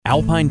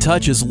Alpine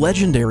Touch is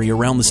legendary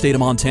around the state of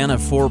Montana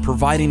for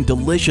providing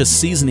delicious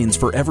seasonings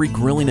for every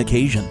grilling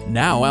occasion.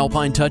 Now,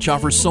 Alpine Touch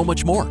offers so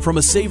much more, from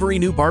a savory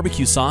new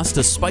barbecue sauce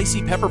to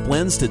spicy pepper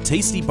blends to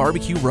tasty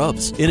barbecue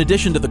rubs. In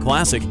addition to the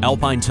classic,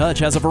 Alpine Touch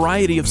has a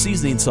variety of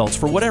seasoning salts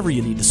for whatever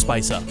you need to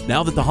spice up.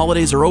 Now that the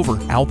holidays are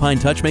over, Alpine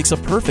Touch makes a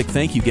perfect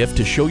thank you gift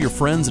to show your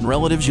friends and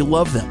relatives you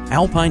love them.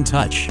 Alpine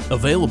Touch,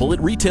 available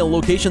at retail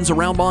locations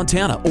around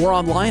Montana or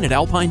online at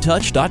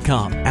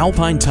alpinetouch.com.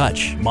 Alpine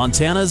Touch,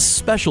 Montana's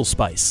special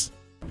spice.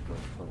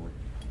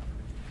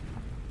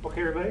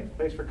 Okay, everybody,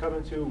 thanks for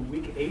coming to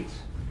Week 8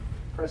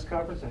 press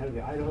conference ahead of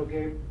the Idaho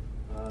game.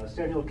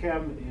 Samuel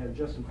Kem and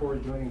Justin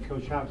Ford joining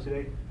Coach Hobbs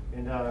today.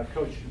 And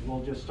Coach,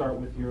 we'll just start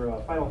with your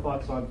final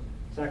thoughts on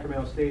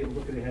Sacramento State and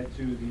looking ahead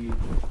to the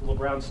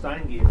LeBron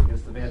Stein game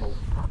against the Vandals.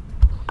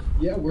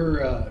 Yeah,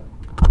 we're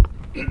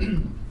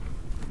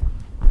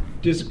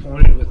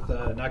disappointed with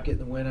not getting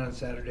the win on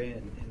Saturday,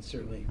 and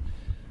certainly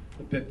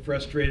a bit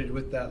frustrated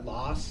with that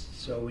loss.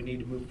 So we need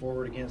to move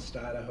forward against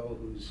Idaho,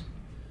 who's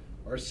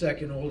our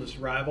second oldest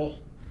rival.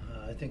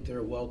 I think they're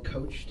a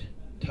well-coached,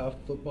 tough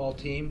football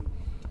team.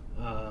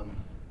 I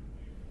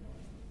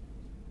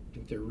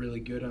think they're really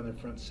good on their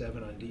front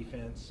seven on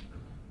defense.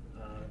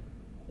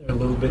 They're a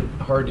little bit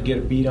hard to get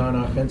a beat on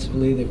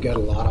offensively. They've got a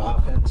lot of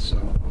offense, so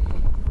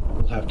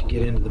we'll have to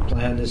get into the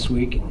plan this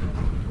week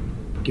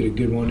and get a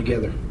good one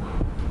together.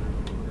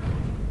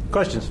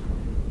 Questions?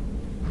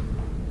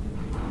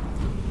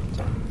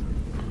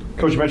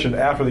 Coach mentioned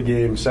after the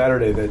game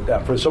Saturday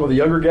that for some of the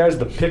younger guys,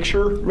 the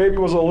picture maybe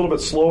was a little bit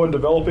slow in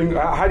developing.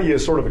 How do you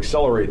sort of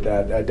accelerate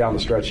that down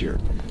the stretch here?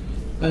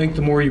 I think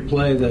the more you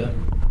play, the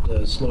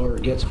slower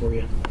it gets for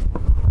you.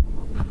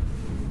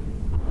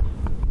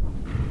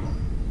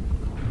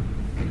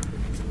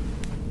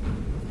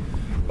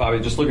 Bobby,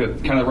 just look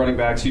at kind of running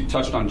backs. You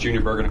touched on Junior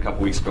Bergen a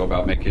couple weeks ago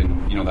about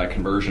making that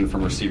conversion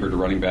from receiver to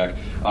running back.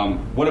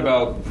 What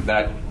about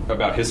that?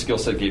 About his skill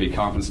set gave you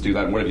confidence to do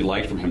that, and what have you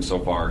liked from him so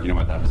far?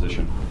 At that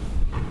position.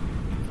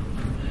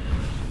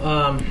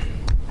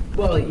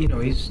 Well,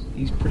 he's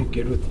pretty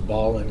good with the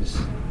ball in his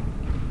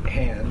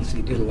hands.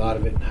 He did a lot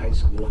of it in high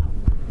school,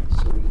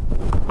 so we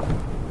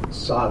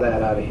saw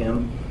that out of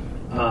him.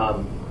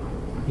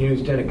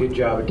 He's done a good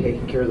job of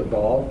taking care of the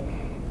ball.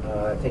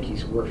 I think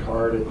he's worked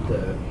hard at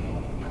the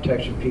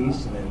protection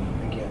piece, and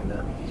then again,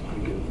 he's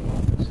pretty good.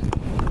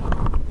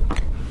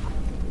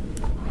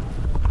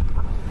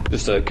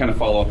 Just to kind of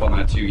follow up on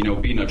that too,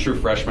 being a true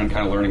freshman,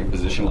 kind of learning a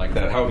position like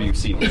that, how have you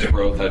seen his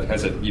growth?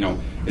 Has it,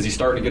 is he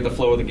starting to get the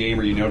flow of the game?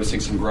 Are you noticing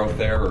some growth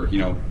there? Or,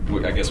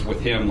 I guess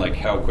with him, like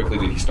how quickly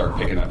did he start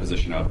picking that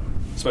position up,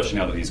 especially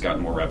now that he's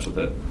gotten more reps with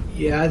it?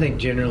 Yeah, I think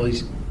generally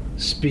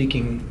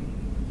speaking,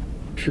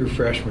 true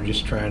freshmen are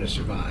just trying to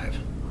survive.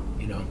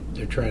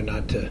 They're trying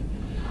not to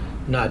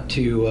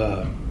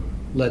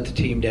let the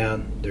team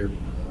down. They're,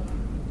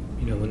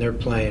 when they're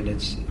playing,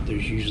 there's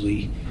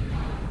usually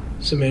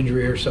some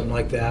injury or something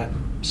like that.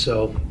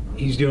 So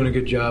he's doing a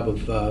good job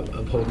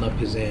of holding up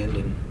his end,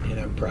 and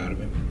I'm proud of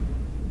him.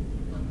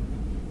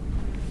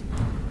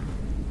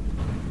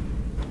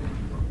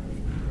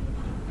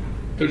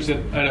 Coach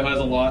said Idaho has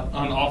a lot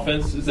on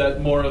offense. Is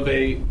that more of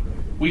a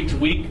week to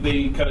week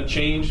they kind of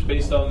change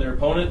based on their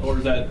opponent, or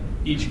is that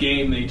each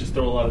game they just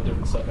throw a lot of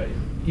different stuff at you?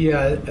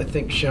 Yeah, I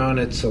think, Sean,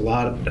 it's a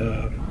lot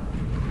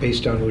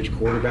based on which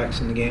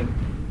quarterback's in the game.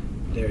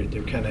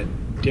 They're kind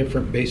of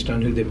different based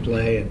on who they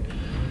play, and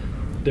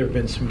there have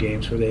been some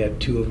games where they had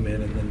two of them in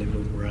and then they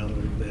move them around a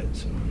little bit.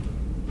 So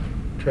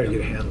try to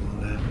get a handle on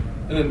that.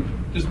 And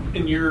then just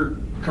in your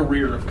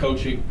career of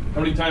coaching,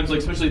 how many times,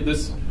 especially at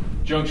this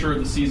juncture of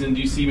the season, do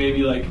you see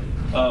maybe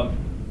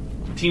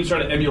teams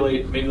trying to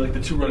emulate maybe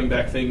the two running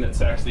back thing that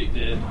Sac State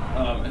did,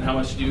 and how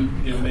much do you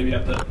maybe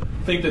have to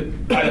think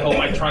that Idaho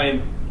might try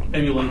and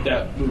emulate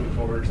that moving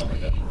forward or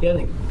something like that? Yeah, I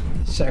think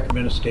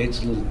Sacramento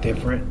State's a little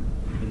different,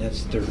 and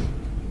that's their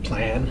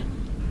plan.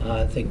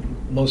 I think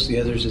most of the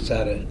others it's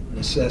out of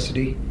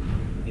necessity,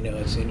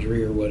 it's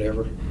injury or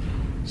whatever.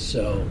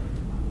 So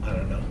I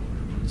don't know.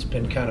 It's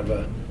been kind of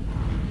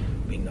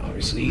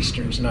obviously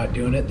Eastern's not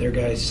doing it. Their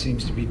guy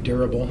seems to be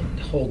durable,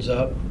 holds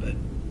up, but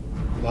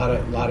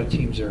a lot of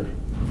teams are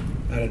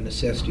out of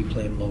necessity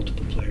playing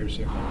multiple players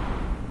there.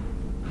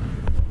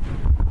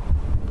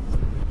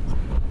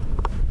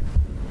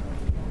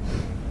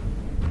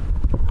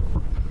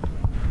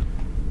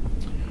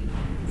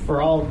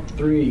 For all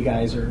three of you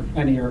guys, or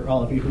any or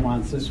all of you who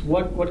wants this,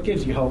 what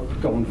gives you hope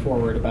going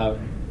forward about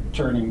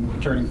turning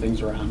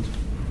things around?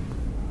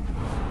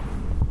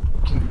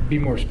 Be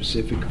more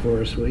specific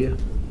for us, will you?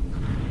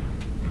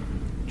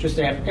 Just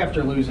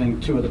after losing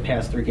two of the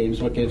past three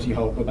games, what gives you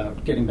hope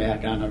about getting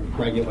back on a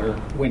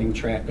regular winning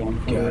track going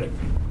forward?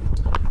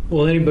 Got it.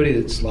 Well, anybody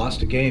that's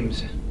lost a game,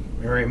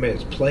 or anybody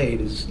that's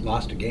played has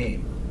lost a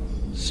game.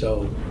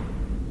 So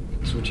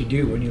that's what you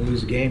do when you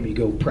lose a game. You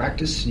go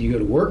practice, you go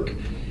to work,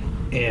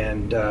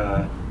 and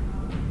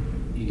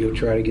you go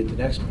try to get the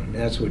next one.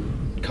 That's what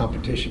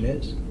competition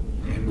is,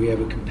 and we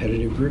have a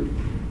competitive group.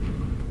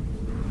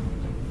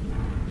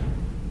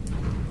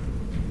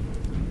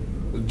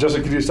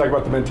 Justin, could you just talk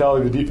about the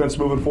mentality of the defense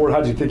moving forward?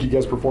 How did you think you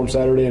guys performed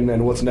Saturday,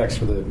 and what's next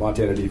for the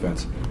Montana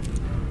defense?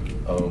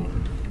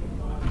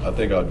 I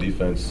think our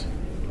defense,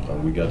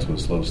 we got to a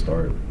slow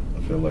start.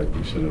 I feel like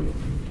we should have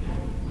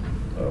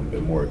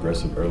been more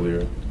aggressive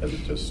earlier, as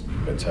it just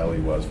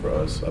mentality-wise for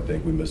us. I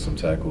think we missed some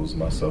tackles,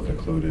 myself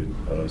included,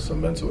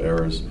 some mental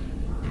errors.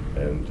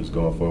 And just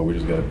going forward, we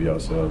just got to be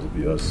ourselves,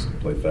 be us,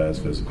 play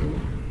fast, physical,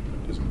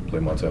 just play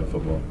Montana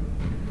football.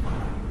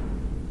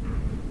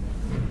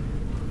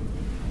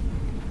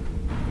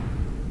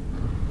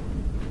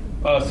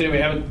 Sam, we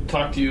haven't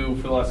talked to you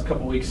for the last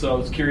couple weeks, so I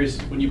was curious,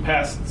 when you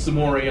passed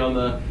Samori on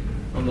the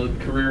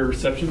career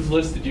receptions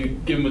list, did you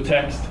give him a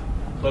text,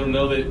 let him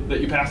know that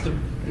you passed him?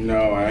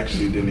 No, I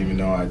actually didn't even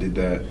know I did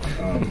that.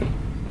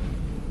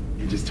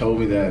 He just told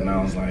me that, and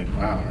I was like,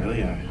 wow,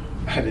 really?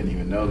 I didn't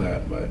even know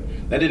that, but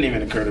that didn't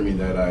even occur to me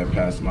that I had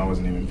passed him. I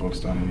wasn't even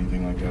focused on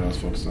anything like that. I was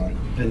focused on...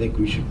 I think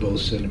we should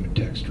both send him a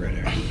text right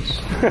after this.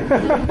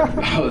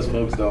 I was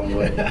focused on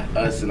what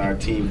us and our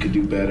team could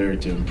do better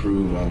to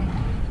improve.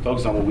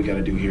 Focused on what we got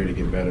to do here to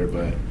get better,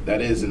 but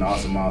that is an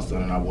awesome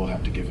milestone, and I will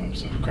have to give him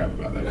some crap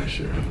about that for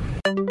sure.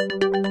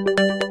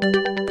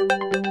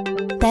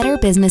 Better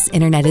Business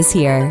Internet is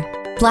here.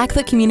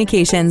 Blackfoot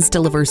Communications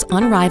delivers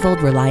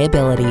unrivaled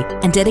reliability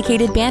and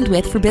dedicated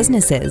bandwidth for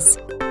businesses.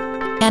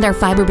 And our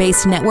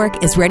fiber-based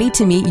network is ready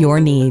to meet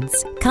your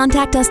needs.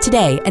 Contact us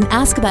today and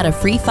ask about a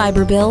free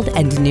fiber build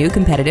and new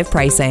competitive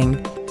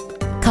pricing.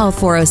 Call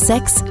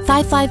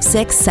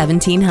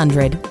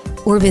 406-556-1700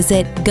 or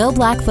visit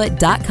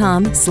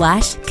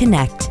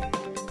goblackfoot.com/connect.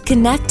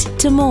 Connect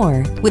to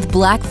more with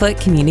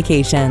Blackfoot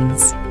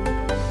Communications.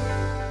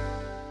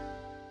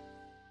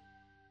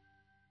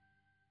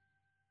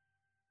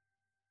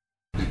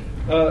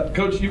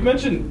 Coach, you've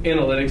mentioned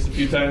analytics a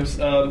few times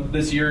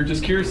this year.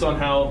 Just curious on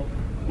how,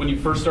 when you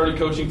first started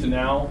coaching to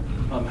now,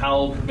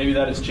 how maybe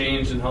that has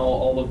changed and how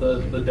all of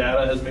the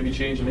data has maybe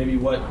changed, and maybe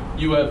what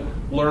you have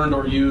learned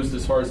or used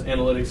as far as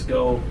analytics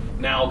go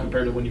now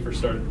compared to when you first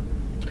started.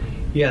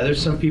 Yeah,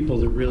 there's some people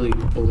that really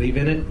believe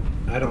in it.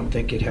 I don't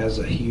think it has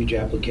a huge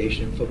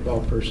application in football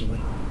personally.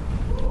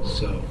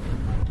 So,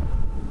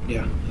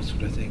 yeah, that's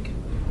what I think.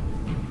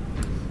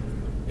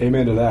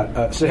 Amen to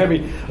that.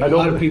 Sammy, a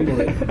lot of people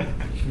that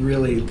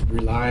really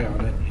rely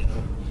on it, you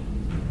know,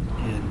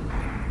 and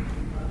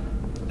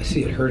I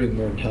see it hurting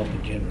more than helping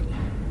generally.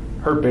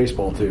 Hurt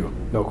baseball too,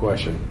 no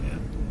question. Yeah.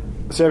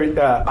 Sammy,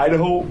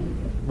 Idaho,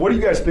 what do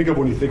you guys think of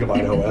when you think of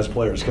Idaho as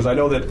players? Because I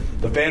know that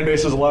the fan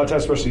bases a lot of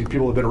times, especially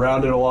people who have been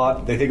around it a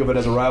lot, they think of it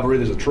as a rivalry,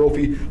 there's a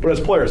trophy. But as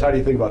players, how do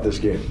you think about this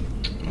game?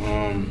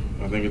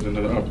 I think it's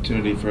another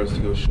opportunity for us to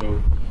go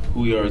show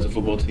who we are as a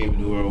football team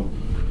and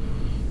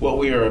what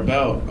we are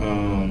about.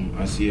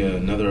 I see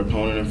another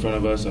opponent in front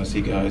of us. I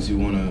see guys who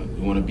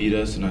want to beat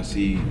us, and I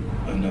see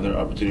another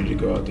opportunity to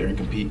go out there and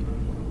compete.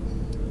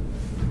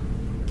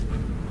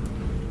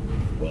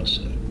 Well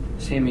said.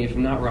 Sammy, if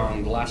I'm not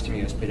wrong, the last time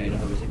you guys played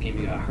Idaho was the game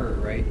you got hurt,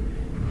 right?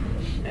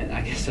 And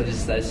I guess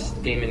is this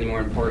game any more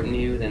important to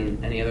you than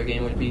any other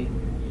game would be?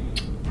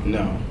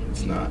 No,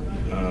 it's not.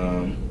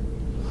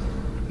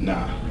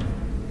 Nah.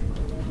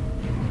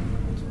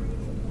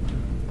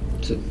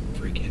 It's a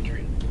freak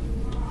injury.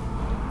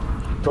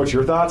 Coach,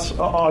 your thoughts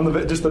on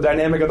just the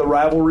dynamic of the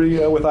rivalry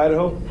with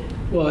Idaho?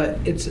 Well,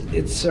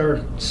 it's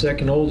our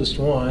second oldest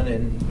one,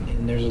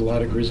 and there's a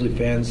lot of Grizzly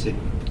fans that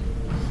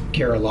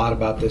care a lot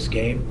about this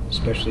game,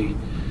 especially,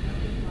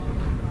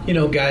 you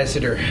know, guys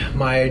that are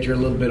my age or a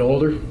little bit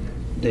older.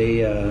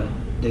 They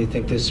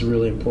think this is a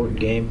really important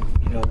game.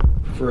 You know,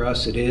 for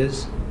us it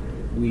is.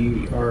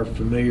 We are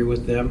familiar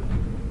with them,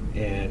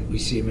 and we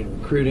see them in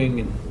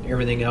recruiting and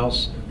everything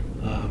else.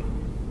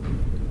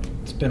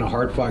 It's been a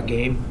hard-fought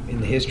game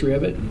in the history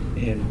of it,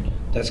 and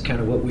that's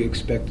kind of what we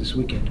expect this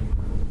weekend.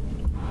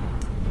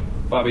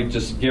 Bobby,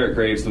 just Garrett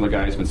Graves, some of the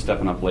guys, has been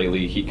stepping up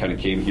lately. He kind of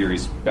came here.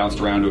 He's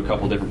bounced around to a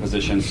couple different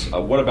positions.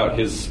 What about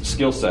his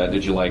skill set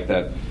did you like?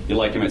 That you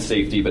like him at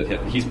safety, but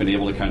he's been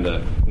able to kind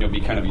of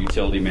be kind of a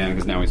utility man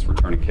because now he's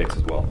returning kicks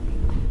as well.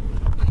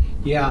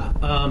 Yeah,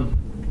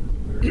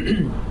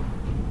 you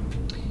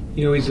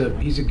know,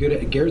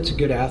 Garrett's a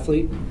good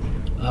athlete.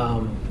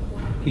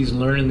 He's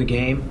learning the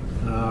game.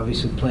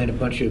 Obviously, playing a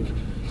bunch of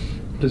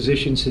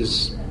positions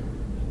has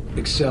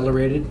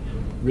accelerated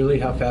really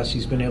how fast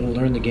he's been able to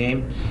learn the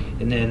game.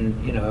 And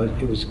then, you know,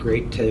 it was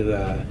great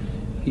to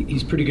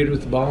he's pretty good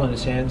with the ball in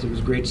his hands. It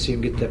was great to see him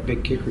get that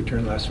big kick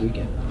return last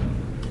weekend.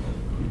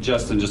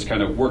 Justin, just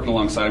kind of working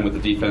alongside him with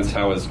the defense,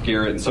 how has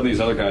Garrett and some of these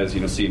other guys,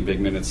 seeing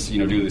big minutes,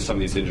 due to some of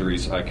these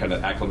injuries, kind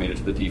of acclimated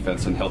to the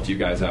defense and helped you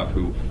guys out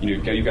who,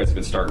 you guys have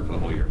been starting for the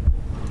whole year?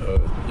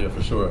 Yeah,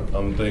 for sure.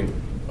 I think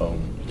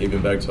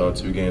even back to our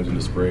 2 games in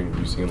the spring,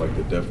 we've seen like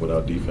the depth with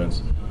our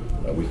defense.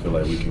 We feel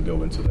like we can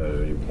go into that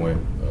at any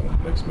point,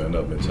 next man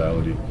up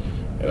mentality.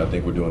 And I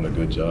think we're doing a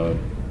good job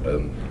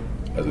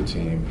as a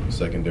team.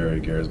 Secondary,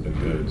 Garrett's been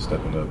good,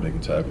 stepping up,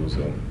 making tackles,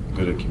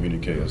 good at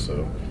communicating.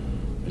 So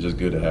it's just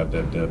good to have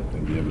that depth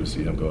and be able to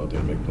see him go out there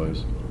and make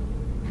plays.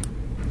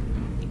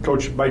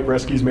 Coach Mike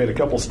Bresky's made a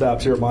couple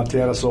stops here at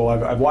Montana, so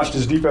I've watched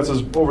his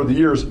defenses over the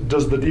years.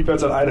 Does the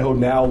defense at Idaho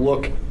now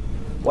look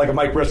like a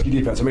Mike Bresky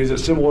defense? I mean, is it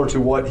similar to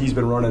what he's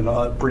been running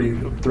pretty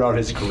throughout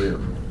his career?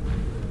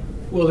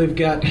 Well, they've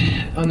got,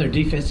 on their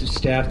defensive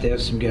staff, they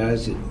have some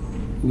guys that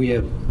we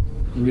have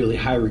really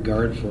high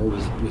regard for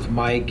with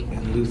Mike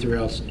and Luther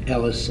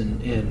Ellis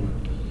and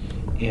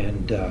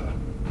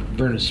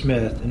Vernon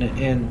Smith,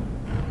 and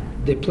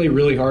they play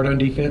really hard on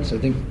defense. I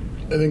think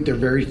they're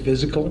very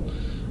physical.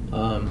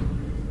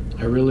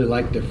 I really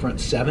like their front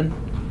seven,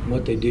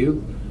 what they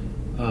do.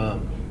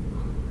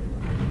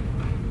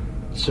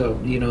 So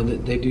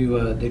they do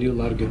a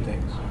lot of good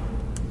things.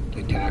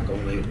 They tackle.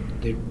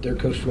 They're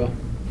coached well.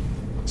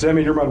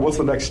 Sammy, in your mind, what's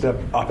the next step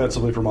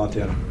offensively for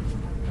Montana?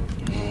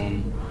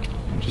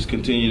 Just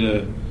continue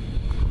to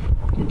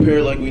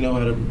prepare like we know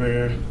how to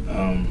prepare,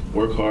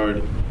 work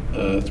hard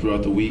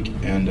throughout the week,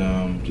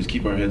 and just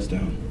keep our heads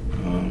down.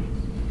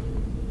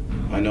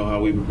 I know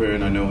how we prepare,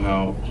 and I know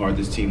how hard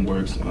this team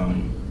works.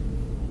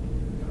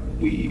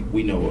 We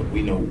know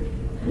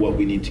what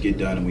we need to get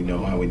done, and we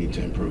know how we need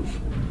to improve.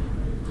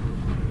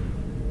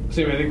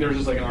 Sam, I think there was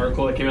just like an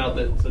article that came out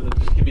that said that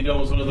the Kibbie Dome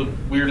was one of the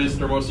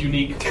weirdest or most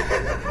unique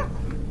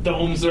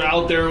domes that are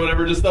out there or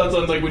whatever. Just thoughts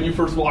on like when you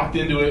first walked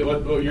into it,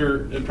 what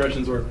your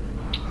impressions were.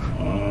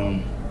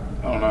 I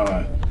don't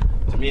know.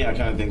 To me, I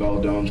kind of think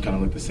all domes kind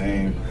of look the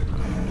same.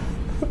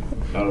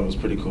 Thought it was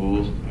pretty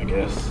cool, I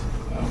guess.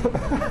 I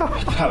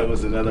thought it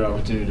was another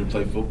opportunity to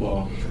play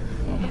football.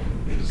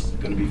 It was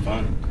going to be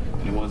fun,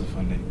 and it was a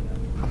fun day.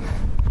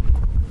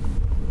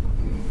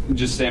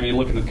 Just, Sammy,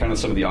 looking at kind of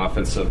some of the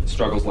offensive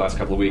struggles the last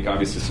couple of weeks,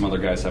 obviously some other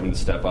guys having to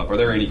step up. Are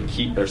there any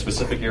key or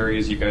specific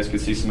areas you guys could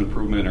see some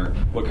improvement, or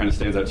what kind of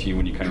stands out to you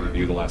when you kind of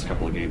review the last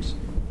couple of games?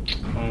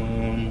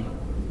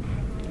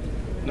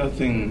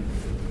 Nothing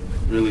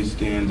really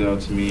stands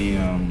out to me.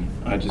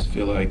 I just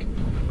feel like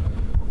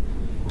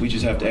we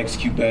just have to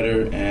execute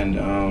better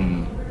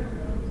and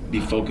be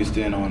focused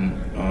in on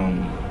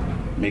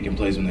making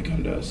plays when they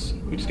come to us.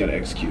 We just got to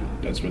execute.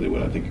 That's really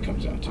what I think it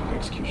comes down to,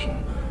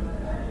 execution.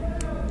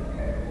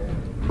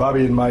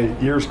 Bobby, in my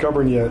years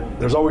covering you,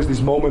 there's always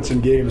these moments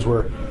in games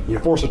where you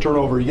force a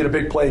turnover, you get a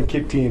big play and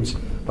kick teams,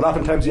 but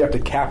oftentimes you have to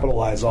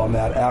capitalize on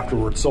that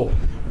afterwards. So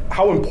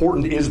how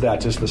important is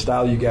that, just the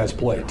style you guys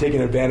play,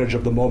 taking advantage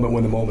of the moment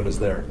when the moment is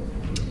there?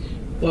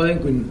 Well, I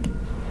think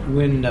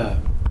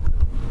when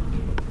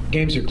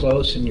games are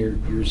close and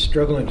you're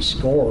struggling to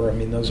score, I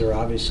mean, those are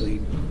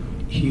obviously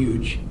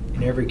huge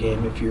in every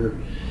game. If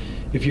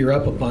you're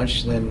up a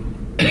bunch,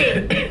 then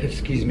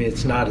excuse me,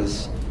 it's not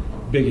as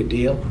big a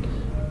deal.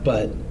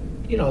 But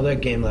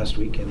that game last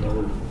weekend, there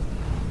were a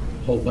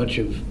whole bunch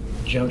of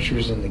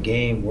junctures in the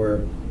game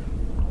where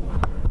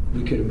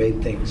we could have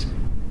made things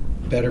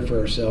better for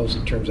ourselves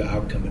in terms of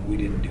outcome, and we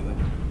didn't do it.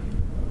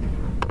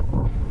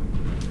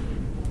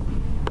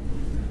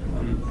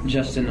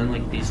 Justin,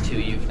 unlike these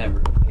two, you've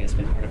never, I guess,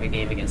 been part of a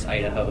game against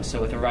Idaho.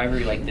 So with a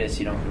rivalry like this,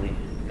 you don't really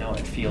know how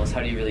it feels. How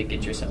do you really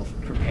get yourself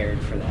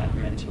prepared for that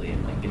mentally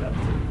and get up to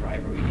the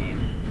rivalry game?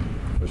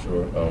 For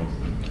sure.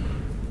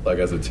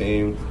 As a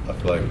team, I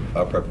feel like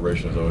our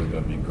preparation is always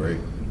going to be great.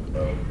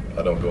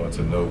 I don't go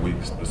into no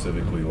week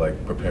specifically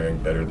preparing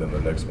better than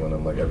the next one.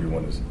 I'm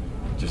everyone is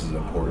just as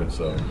important.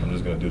 So I'm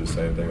just going to do the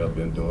same thing I've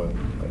been doing.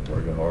 I'm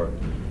working hard,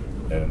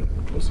 and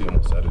we'll see them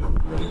on Saturday. We'll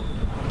be ready.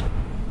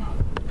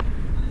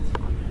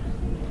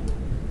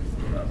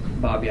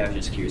 Bobby, I was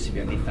just curious if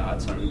you have any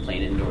thoughts on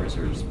playing indoors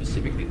or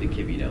specifically the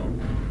Kibbie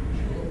Dome.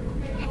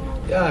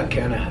 Yeah,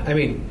 kind of. I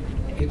mean,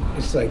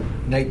 it's like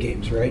night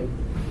games, right?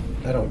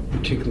 I don't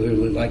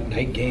particularly like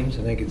night games.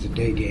 I think it's a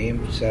day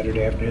game.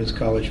 Saturday afternoon is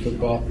college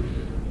football.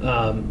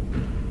 I've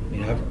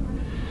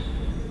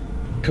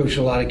coached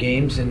a lot of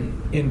games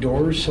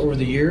indoors over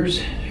the years.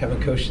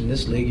 Haven't coached in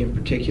this league in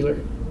particular.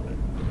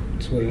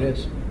 It's what it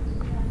is.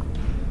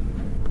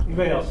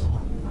 Anybody else?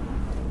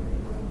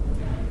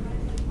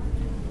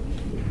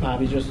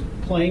 Bobby, just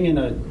playing in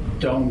a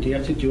dome, do you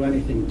have to do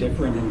anything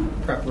different in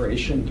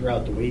preparation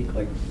throughout the week?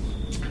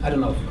 I don't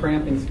know, if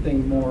cramping's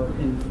thing more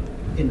in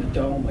the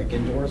dome,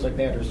 indoors like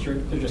that, or is there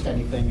just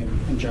anything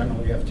in general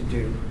you have to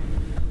do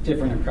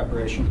different in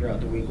preparation throughout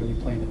the week when you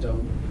play in the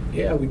dome?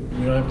 Yeah, we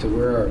don't have to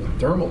wear our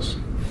thermals.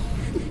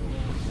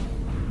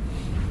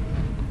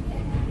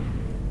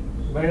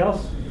 Anybody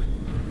else?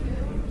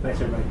 Thanks,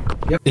 everybody.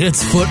 Yep.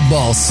 It's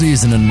football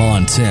season in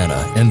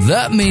Montana, and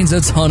that means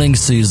it's hunting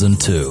season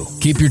too.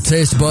 Keep your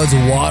taste buds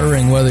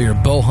watering whether you're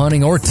bow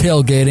hunting or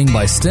tailgating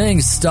by staying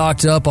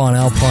stocked up on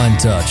Alpine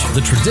Touch.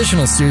 The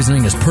traditional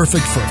seasoning is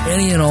perfect for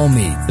any and all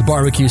meat. The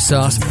barbecue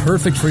sauce,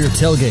 perfect for your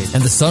tailgate.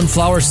 And the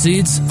sunflower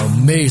seeds,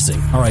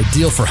 amazing, are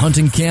ideal for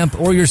hunting camp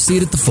or your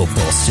seat at the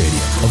football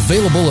stadium.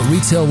 Available at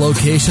retail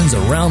locations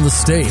around the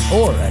state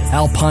or at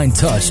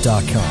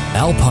alpinetouch.com.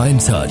 Alpine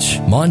Touch,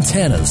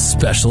 Montana's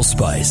special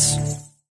spice.